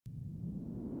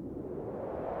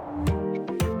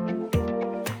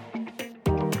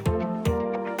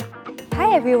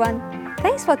Hi everyone!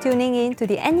 Thanks for tuning in to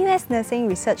the NUS Nursing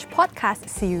Research Podcast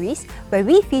series where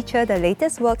we feature the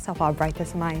latest works of our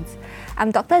brightest minds.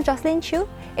 I'm Dr. Jocelyn Chew,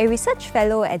 a research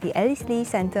fellow at the Alice Lee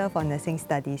Centre for Nursing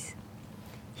Studies.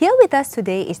 Here with us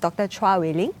today is Dr. Chua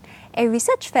Wei Ling, a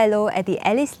research fellow at the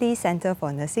Alice Lee Centre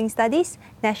for Nursing Studies,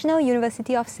 National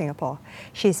University of Singapore.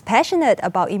 She is passionate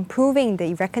about improving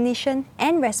the recognition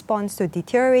and response to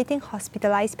deteriorating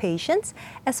hospitalized patients,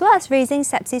 as well as raising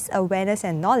sepsis awareness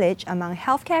and knowledge among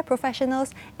healthcare professionals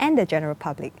and the general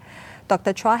public.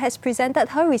 Dr. Chua has presented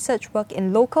her research work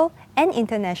in local and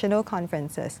international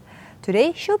conferences.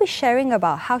 Today, she'll be sharing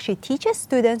about how she teaches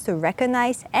students to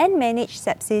recognize and manage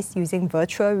sepsis using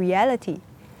virtual reality.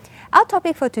 Our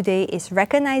topic for today is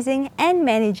recognizing and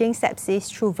managing sepsis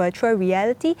through virtual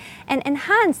reality and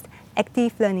enhanced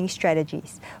active learning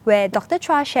strategies, where Dr.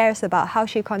 Chua shares about how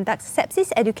she conducts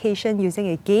sepsis education using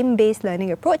a game-based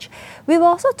learning approach. We will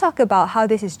also talk about how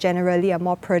this is generally a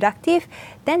more productive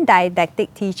than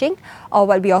didactic teaching, or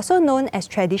what we also known as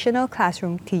traditional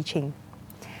classroom teaching.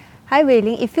 Hi Wei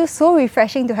Ling, it feels so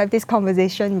refreshing to have this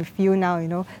conversation with you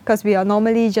now, because we are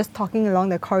normally just talking along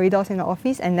the corridors in the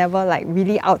office and never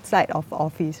really outside of the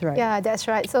office, right? Yeah, that's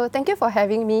right. So thank you for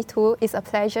having me too. It's a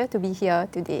pleasure to be here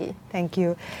today. Thank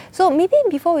you. So maybe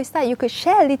before we start, you could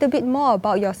share a little bit more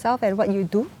about yourself and what you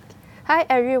do. Hi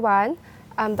everyone.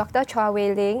 I'm Dr. Chua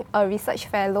Wei Ling, a research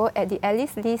fellow at the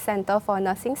Alice Lee Centre for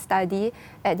Nursing Study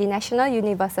at the National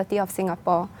University of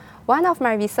Singapore. One of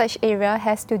my research areas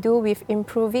has to do with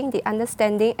improving the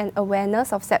understanding and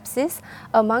awareness of sepsis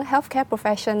among healthcare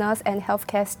professionals and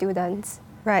healthcare students.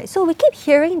 Right, so we keep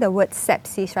hearing the word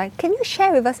sepsis, right? Can you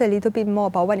share with us a little bit more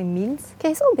about what it means?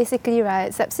 Okay, so basically,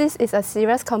 right, sepsis is a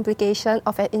serious complication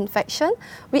of an infection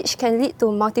which can lead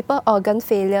to multiple organ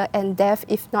failure and death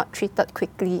if not treated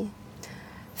quickly.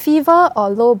 Fever or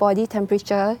low body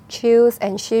temperature, chills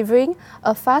and shivering,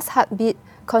 a fast heartbeat,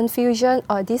 confusion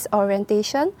or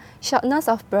disorientation, shortness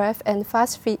of breath and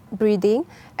fast breathing,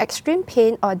 extreme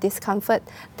pain or discomfort.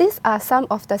 These are some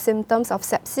of the symptoms of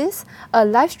sepsis, a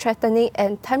life-threatening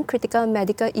and time-critical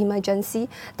medical emergency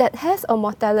that has a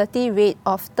mortality rate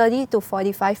of 30 to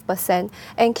 45%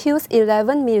 and kills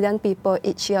 11 million people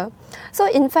each year. So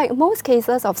in fact, most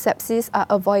cases of sepsis are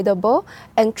avoidable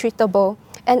and treatable,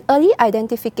 and early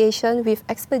identification with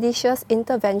expeditious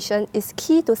intervention is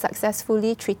key to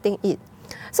successfully treating it.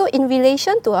 So in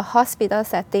relation to a hospital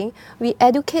setting, we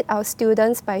educate our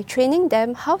students by training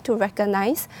them how to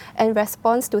recognize and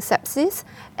respond to sepsis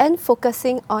and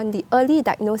focusing on the early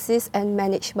diagnosis and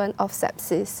management of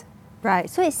sepsis. Right,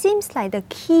 so it seems like the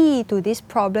key to this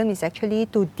problem is actually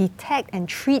to detect and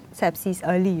treat sepsis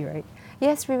early, right?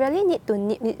 Yes, we really need to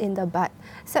nip it in the bud.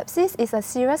 Sepsis is a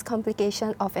serious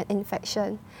complication of an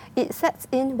infection. It sets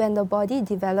in when the body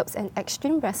develops an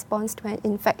extreme response to an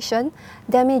infection,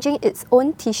 damaging its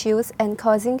own tissues and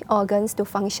causing organs to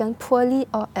function poorly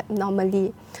or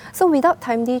abnormally. So without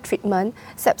timely treatment,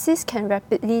 sepsis can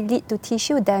rapidly lead to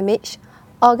tissue damage,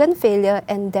 organ failure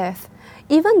and death.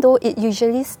 Even though it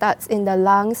usually starts in the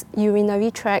lungs,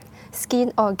 urinary tract,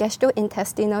 skin or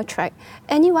gastrointestinal tract,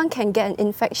 anyone can get an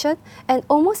infection, and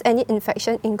almost any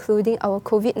infection including our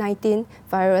COVID-19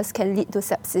 virus can lead to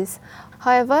sepsis.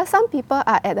 However, some people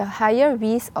are at a higher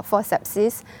risk for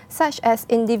sepsis, such as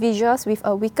individuals with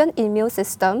a weakened immune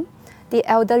system, the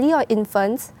elderly or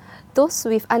infants, those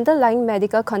with underlying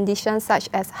medical conditions such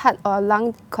as heart or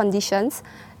lung conditions,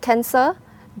 cancer,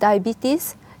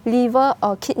 diabetes, liver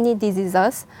or kidney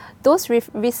diseases, those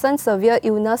with recent severe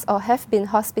illness or have been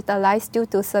hospitalized due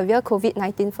to severe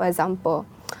COVID-19, for example.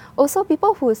 Also,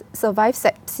 people who survive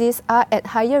sepsis are at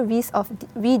higher risk of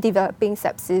redeveloping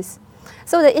sepsis.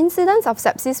 So the incidence of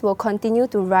sepsis will continue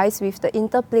to rise with the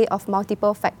interplay of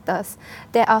multiple factors.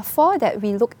 There are 4 that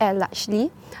we look at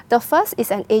largely. The first is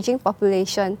an aging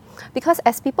population, because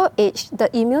as people age,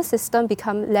 the immune system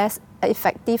becomes less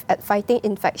effective at fighting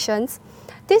infections.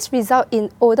 This results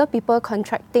in older people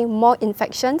contracting more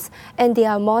infections and they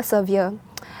are more severe.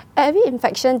 Every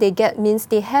infection they get means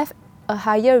they have a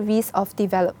higher risk of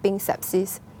developing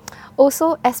sepsis.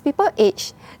 Also, as people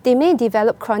age, they may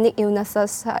develop chronic illnesses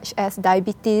such as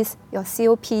diabetes, your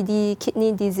COPD,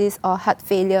 kidney disease or heart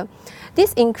failure.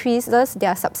 This increases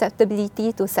their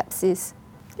susceptibility to sepsis.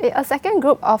 A second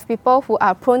group of people who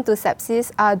are prone to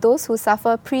sepsis are those who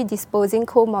suffer predisposing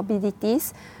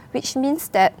comorbidities, which means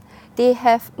that they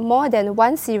have more than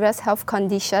one serious health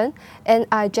condition and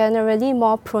are generally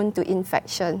more prone to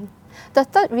infection. The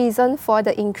third reason for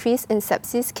the increase in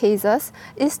sepsis cases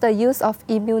is the use of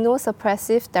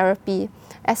immunosuppressive therapy,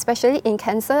 especially in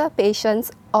cancer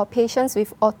patients or patients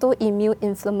with autoimmune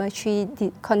inflammatory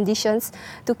conditions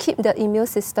to keep the immune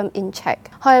system in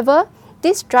check. However,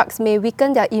 These drugs may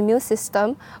weaken their immune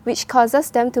system, which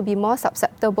causes them to be more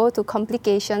susceptible to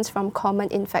complications from common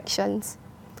infections.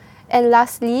 And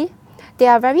lastly,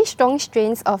 there are very strong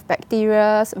strains of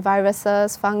bacteria,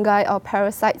 viruses, fungi, or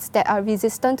parasites that are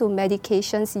resistant to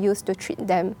medications used to treat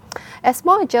them. As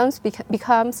more germs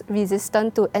becomes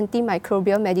resistant to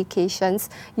antimicrobial medications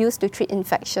used to treat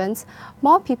infections,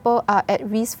 more people are at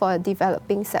risk for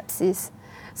developing sepsis.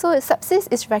 So sepsis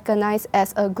is recognized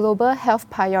as a global health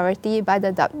priority by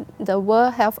the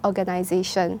World Health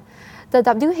Organization. The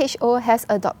WHO has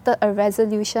adopted a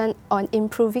resolution on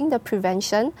improving the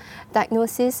prevention,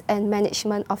 diagnosis, and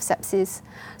management of sepsis.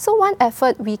 So one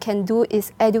effort we can do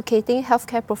is educating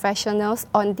healthcare professionals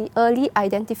on the early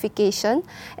identification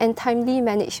and timely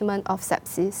management of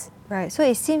sepsis. Right, so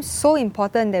it seems so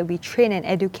important that we train and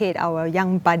educate our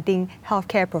young budding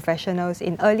healthcare professionals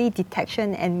in early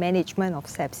detection and management of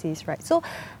sepsis, right? So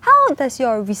how does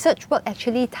your research work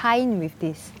actually tie in with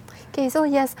this? Okay, so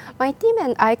yes, my team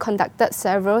and I conducted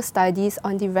several studies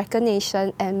on the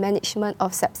recognition and management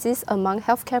of sepsis among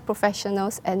healthcare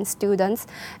professionals and students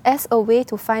as a way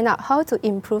to find out how to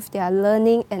improve their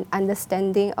learning and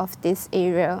understanding of this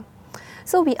area.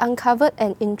 So we uncovered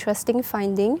an interesting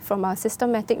finding from our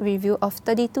systematic review of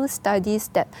 32 studies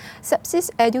that sepsis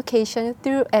education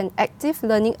through an active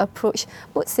learning approach,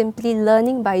 put simply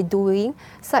learning by doing,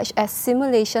 such as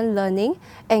simulation learning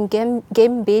and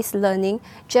game-based learning,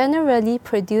 generally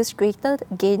produce greater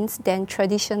gains than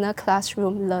traditional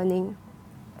classroom learning.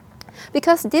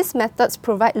 Because these methods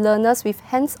provide learners with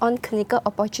hands-on clinical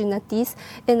opportunities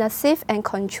in a safe and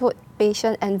controlled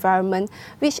patient environment,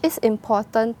 which is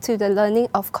important to the learning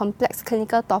of complex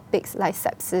clinical topics like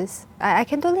sepsis. I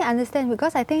can totally understand,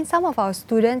 because I think some of our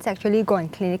students actually go on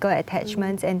clinical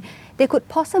attachments and they could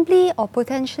possibly or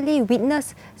potentially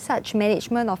witness such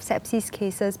management of sepsis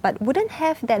cases, but wouldn't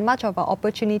have that much of an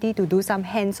opportunity to do some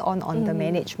hands-on on the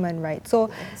management, right?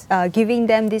 So giving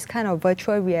them this kind of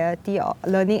virtual reality or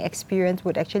learning experience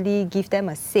would actually give them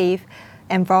a safe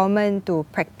environment to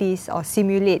practice or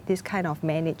simulate this kind of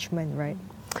management, right?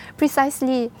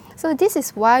 Precisely. So this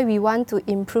is why we want to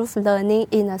improve learning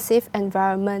in a safe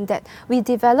environment, that we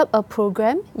develop a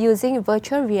program using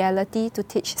virtual reality to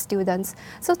teach students.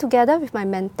 So together with my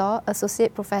mentor,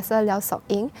 Associate Professor Liao Sok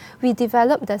Ing, we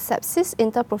developed the Sepsis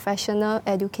Interprofessional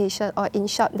Education, or in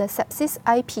short, the Sepsis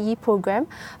IPE program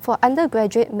for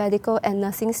undergraduate medical and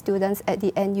nursing students at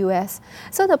the NUS.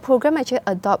 So the program actually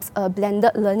adopts a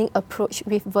blended learning approach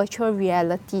with virtual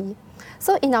reality.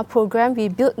 So in our program, we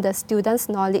build the students'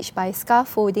 knowledge by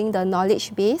scaffolding the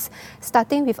knowledge base,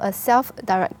 starting with a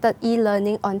self-directed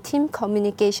e-learning on team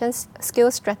communication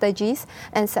skills strategies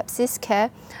and sepsis care,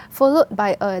 followed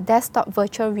by a desktop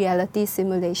virtual reality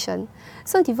simulation.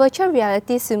 So the virtual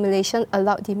reality simulation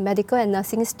allowed the medical and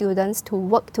nursing students to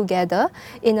work together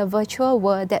in a virtual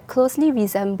world that closely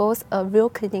resembles a real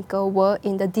clinical world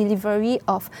in the delivery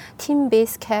of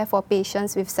team-based care for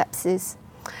patients with sepsis.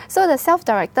 So the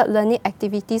self-directed learning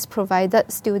activities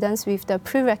provided students with the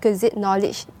prerequisite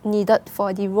knowledge needed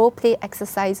for the role-play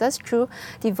exercises through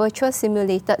the virtual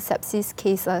simulated sepsis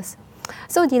cases.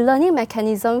 So the learning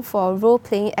mechanism for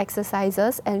role-playing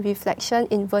exercises and reflection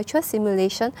in virtual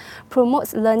simulation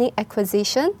promotes learning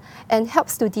acquisition and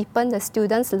helps to deepen the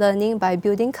students' learning by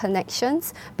building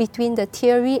connections between the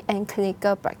theory and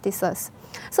clinical practices.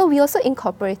 So we also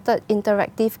incorporated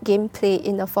interactive gameplay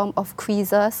in the form of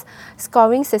quizzes,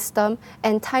 scoring system,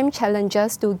 and time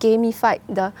challenges to gamify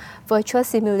the virtual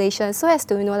simulation so as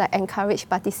to encourage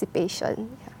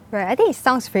participation. Right, I think it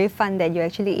sounds very fun that you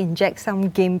actually inject some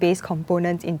game-based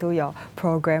components into your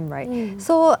program, right?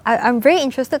 So I'm very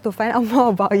interested to find out more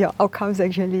about your outcomes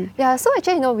actually. Yeah, so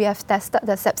actually, we have tested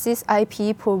the Sepsis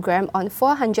IPE program on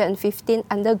 415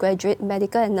 undergraduate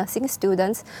medical and nursing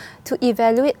students to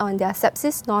evaluate on their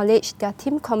sepsis knowledge, their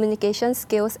team communication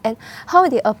skills, and how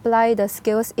they apply the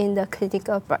skills in the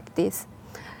clinical practice.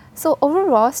 So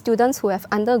overall, students who have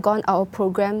undergone our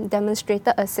program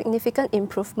demonstrated a significant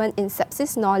improvement in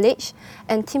sepsis knowledge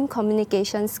and team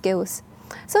communication skills.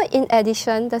 So in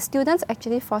addition, the students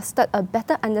actually fostered a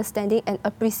better understanding and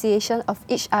appreciation of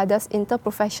each other's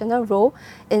interprofessional role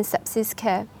in sepsis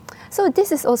care. So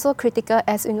this is also critical,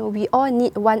 as we all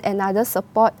need one another's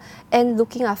support, and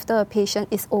looking after a patient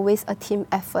is always a team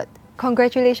effort.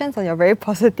 Congratulations on your very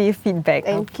positive feedback.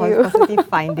 Thank you. Positive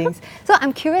findings. So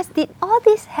I'm curious, did all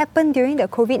this happen during the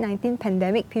COVID-19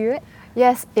 pandemic period?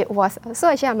 Yes, it was. So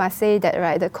actually I must say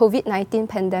that the COVID-19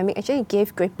 pandemic actually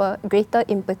gave greater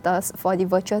impetus for the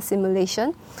virtual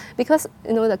simulation because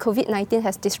the COVID-19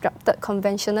 has disrupted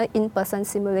conventional in-person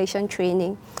simulation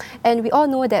training. And we all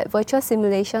know that virtual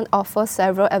simulation offers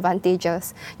several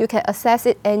advantages. You can access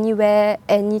it anywhere,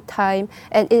 anytime,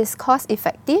 and it is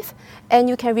cost-effective, and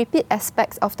you can repeat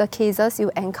aspects of the cases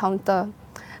you encounter.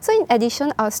 So in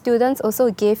addition, our students also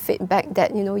gave feedback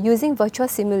that using virtual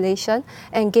simulation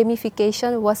and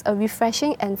gamification was a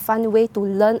refreshing and fun way to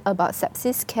learn about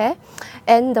sepsis care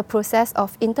and the process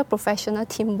of interprofessional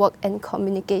teamwork and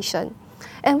communication.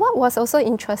 And what was also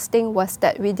interesting was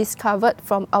that we discovered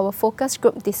from our focus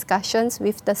group discussions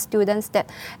with the students that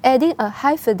adding a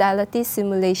high-fidelity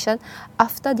simulation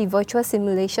after the virtual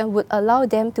simulation would allow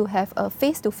them to have a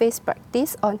face-to-face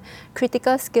practice on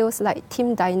critical skills like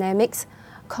team dynamics,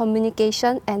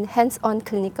 communication, and hands-on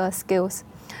clinical skills.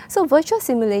 So virtual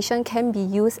simulation can be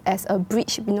used as a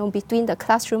bridge between the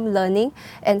classroom learning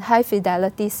and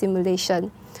high-fidelity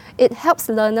simulation. It helps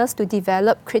learners to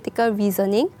develop critical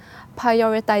reasoning,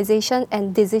 prioritization,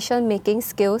 and decision-making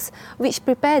skills, which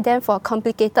prepare them for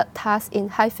complicated tasks in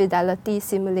high-fidelity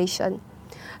simulation.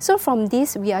 So from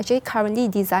this, we are actually currently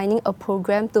designing a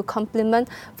program to complement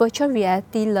virtual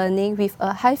reality learning with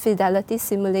a high-fidelity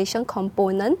simulation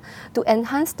component to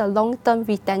enhance the long-term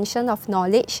retention of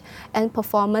knowledge and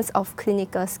performance of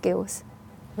clinical skills.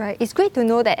 Right. It's great to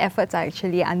know that efforts are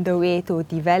actually underway to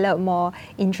develop more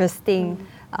interesting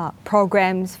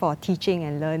programs for teaching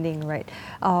and learning, right?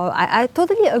 I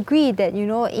totally agree that,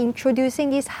 introducing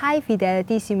this high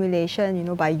fidelity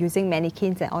simulation, by using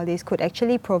mannequins and all this could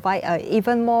actually provide an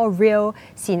even more real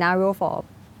scenario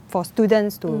for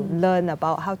students to learn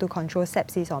about how to control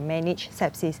sepsis or manage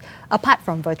sepsis apart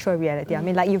from virtual reality. I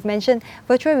mean, like you've mentioned,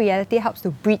 virtual reality helps to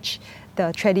bridge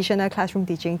the traditional classroom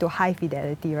teaching to high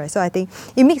fidelity, right? So I think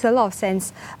it makes a lot of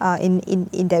sense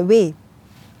in that way.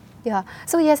 Yeah,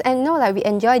 so yes, and we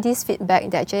enjoy this feedback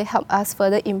that actually help us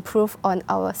further improve on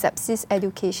our sepsis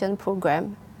education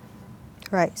program.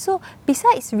 Right. So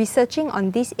besides researching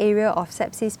on this area of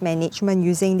sepsis management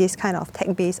using this kind of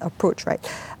tech-based approach, right,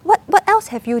 what else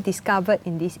have you discovered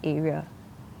in this area?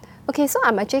 Okay, so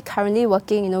I'm actually currently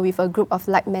working, with a group of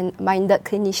like-minded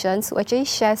clinicians who actually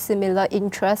share similar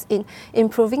interests in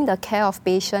improving the care of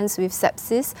patients with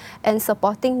sepsis and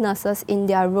supporting nurses in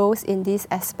their roles in this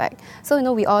aspect.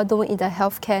 So, we all know in the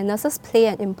healthcare, nurses play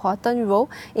an important role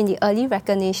in the early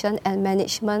recognition and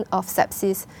management of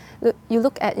sepsis. You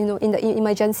look at, in the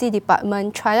emergency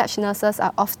department, triage nurses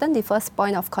are often the first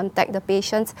point of contact the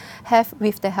patients have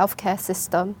with the healthcare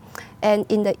system. And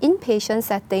in the inpatient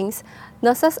settings,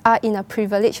 nurses are in a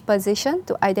privileged position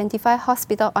to identify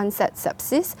hospital onset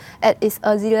sepsis at its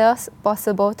earliest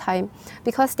possible time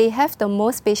because they have the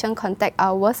most patient contact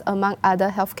hours among other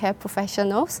healthcare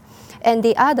professionals, and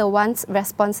they are the ones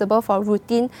responsible for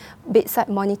routine bedside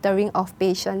monitoring of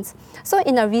patients. So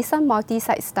in a recent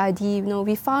multi-site study,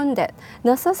 we found that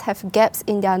nurses have gaps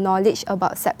in their knowledge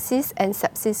about sepsis and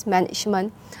sepsis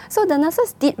management. So the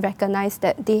nurses did recognize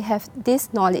that they have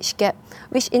this knowledge gap,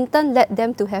 which in turn led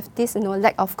them to have this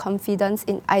lack of confidence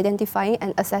in identifying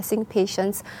and assessing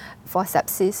patients for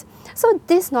sepsis. So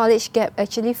this knowledge gap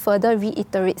actually further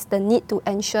reiterates the need to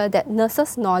ensure that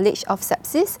nurses' knowledge of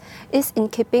sepsis is in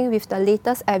keeping with the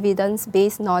latest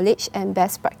evidence-based knowledge and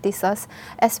best practices,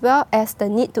 as well as the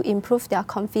need to improve their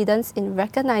confidence in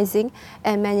recognizing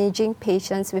and managing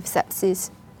patients with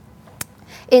sepsis.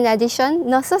 In addition,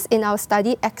 nurses in our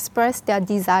study expressed their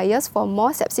desires for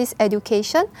more sepsis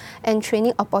education and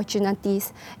training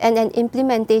opportunities and an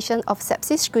implementation of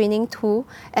sepsis screening tool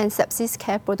and sepsis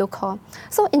care protocol.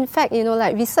 So in fact,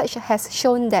 research has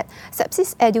shown that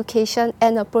sepsis education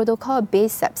and a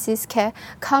protocol-based sepsis care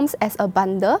comes as a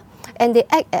bundle, and they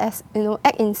act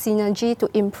in synergy to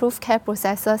improve care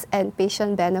processes and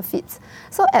patient benefits.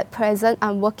 So at present,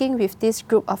 I'm working with this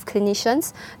group of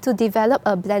clinicians to develop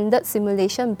a blended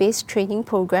simulation-based training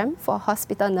program for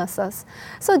hospital nurses.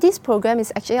 So this program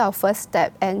is actually our first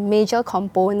step and major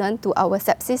component to our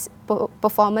sepsis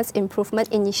performance improvement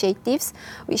initiatives,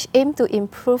 which aim to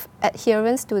improve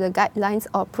adherence to the guidelines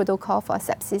or protocol for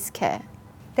sepsis care.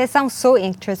 That sounds so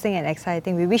interesting and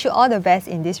exciting. We wish you all the best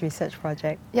in this research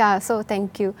project. Yeah, so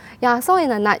thank you. Yeah, so in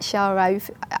a nutshell, right,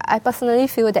 I personally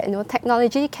feel that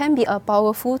technology can be a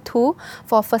powerful tool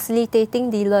for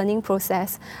facilitating the learning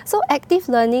process. So active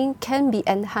learning can be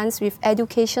enhanced with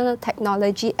educational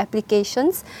technology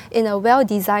applications in a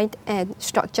well-designed and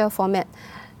structured format.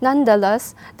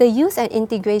 Nonetheless, the use and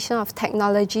integration of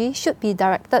technology should be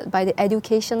directed by the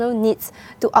educational needs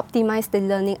to optimize the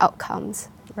learning outcomes.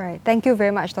 Right. Thank you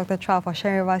very much, Dr. Chua, for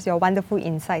sharing with us your wonderful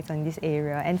insights on this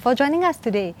area and for joining us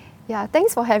today. Yeah,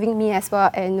 thanks for having me as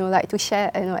well, and like to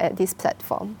share at this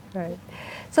platform. Right.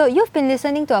 So you've been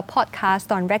listening to a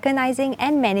podcast on recognizing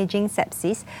and managing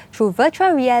sepsis through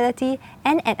virtual reality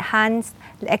and enhanced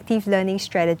active learning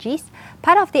strategies,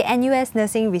 part of the NUS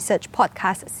Nursing Research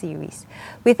Podcast series.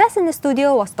 With us in the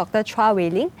studio was Dr. Chua Wei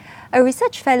Ling, a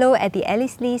research fellow at the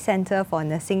Alice Lee Centre for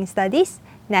Nursing Studies,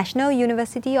 National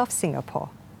University of Singapore.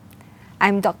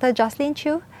 I'm Dr. Jocelyn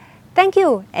Chew. Thank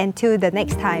you, and till the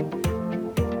next time.